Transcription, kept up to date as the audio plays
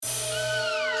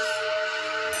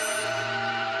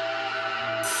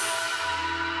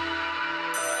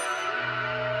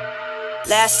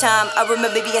Last time I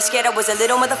remember being scared, I was a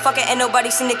little motherfucker and nobody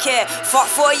seemed to care.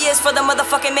 Fought 4 years for the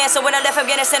motherfucking man, so when I left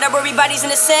Afghanistan, I buried bodies in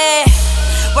the sand.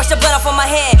 Wash the blood off on my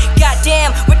hand.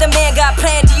 Goddamn, what the man got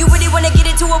planned? Do you really wanna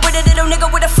get into it with a little nigga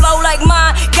with a flow like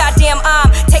mine? Goddamn, I'm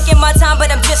taking my time,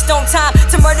 but I'm just on time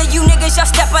to murder you niggas. Y'all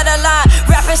step out of line.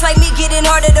 Rappers like me getting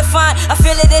harder to find. I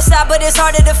feel it inside, but it's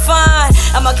harder to find.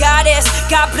 I'm a goddess,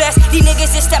 God bless. These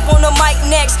niggas just step on the mic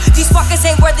next. These fuckers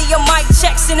ain't worthy of mic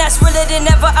checks, and that's realer than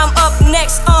ever. I'm up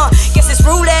next. Guess it's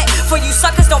roulette for you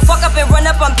suckers. Don't fuck up and run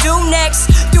up. I'm due next.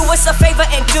 Do us a favor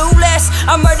and do less.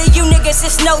 I murder you niggas,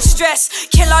 it's no stress.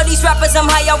 Kill all these rappers, I'm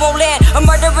high, I won't land. A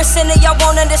murderous sinner, y'all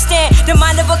won't understand. The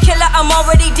mind of a killer, I'm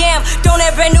already damned. Don't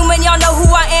have brand new man, y'all know who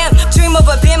I am. Dream of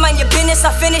a band, mind your business.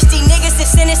 I finish these niggas that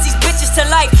sentence these bitches to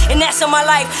life, and that's on my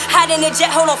life. Hide in the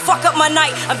jet, hold on, fuck up my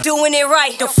night. I'm doing it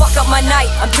right. Don't fuck up my night.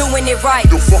 I'm doing it right.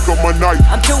 Don't fuck up my night.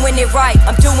 I'm doing it right.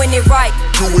 I'm doing it right.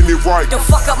 Doing it right. Don't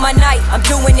fuck up my night. I'm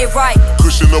doing it right.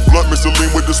 Cushion up blunt, Mr.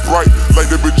 Lean with the Sprite. Like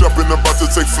they bitch up and about to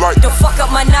take flight. Don't fuck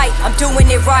up my night. I'm doing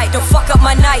it right. Don't fuck up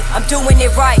my night. I'm doing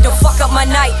it right. Don't fuck up my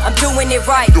night. I'm doing it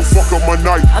right. Don't fuck up my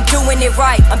night. I'm doing it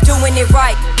right. I'm doing it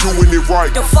right. Doing it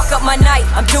right. Don't fuck up my night.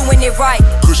 I'm doing it right.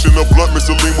 Cushion up blunt,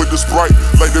 Mr. Lean with the Sprite.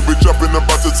 Like they bitch up and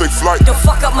about to take flight. Don't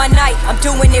fuck up my night. I'm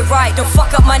doing it right. Don't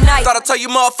fuck up my night. Thought I'd tell you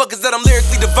motherfuckers that I'm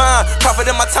lyrically divine. Prophet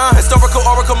in my time, historical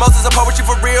oracle, Moses of poetry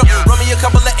for real. Run me a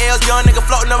couple of L's, young nigga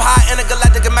floating up high in a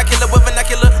galactic immaculate with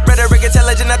vernacular. Rhetoric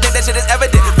intelligent, I think that shit is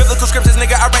evident. Biblical scriptures,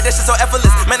 nigga, I write that shit so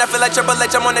effortless. Man, I feel like Triple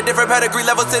H, I'm on a different pedigree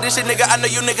level to this shit, nigga. I know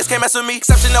you niggas can't mess with me.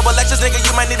 Exceptional lectures, nigga,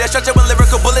 you might need a structure when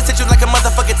lyrical bullets hit you like a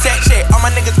motherfucking tech shit. All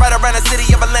my niggas right around the city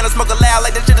of Atlanta smoke loud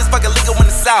like that shit is fucking legal when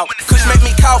it's out. Kush make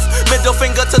me cough, middle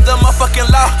finger to the motherfucking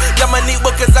law. Y'all my neat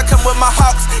cause I come with my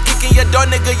hawks. Kicking your door,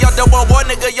 nigga, y'all don't want war,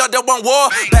 nigga, y'all don't want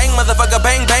war. Bang, motherfucker,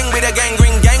 bang, bang, we the gang,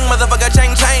 green gang, motherfucker,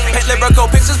 chain, chain. Paint lyrical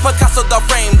pictures, Picasso, the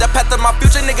frame. The path of my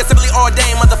future, nigga, simply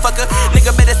ordained, motherfucker.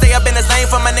 Nigga, better stay up in his lane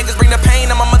for my niggas bring the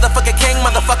pain. I'm a motherfucking king,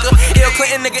 motherfucker.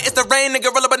 ILLClinton, nigga, it's the rain,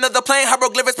 nigga, roll up another plane.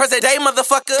 Hieroglyphics, present day,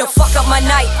 motherfucker. Don't fuck up my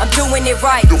night, I'm doing it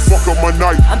right. Don't fuck up my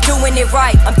night. I'm doing it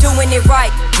right. I'm doing it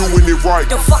right. Doing it right.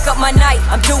 Don't fuck up my night,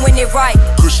 I'm doing it right.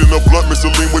 Cushion up blunt, Mr.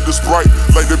 Lean with the Sprite.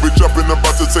 Like they bitch up and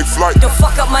about to take flight. Don't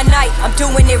fuck up my night, I'm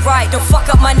doing it right. Don't fuck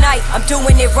up my night, I'm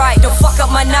doing it right. Don't fuck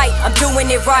up my night, I'm doing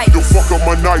it right. Don't fuck up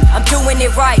my night. I'm doing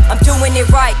it right. I'm doing it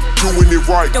right. Doing it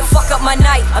right. Don't fuck up my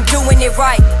night, I'm doing it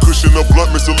right. Cushion up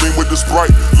blunt, Mr. Lean with the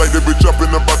Sprite. Like they bitch up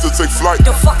and about to take flight.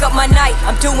 Don't fuck up my night,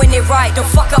 I'm doing it right. Don't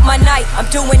fuck up my night, I'm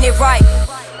doing it right.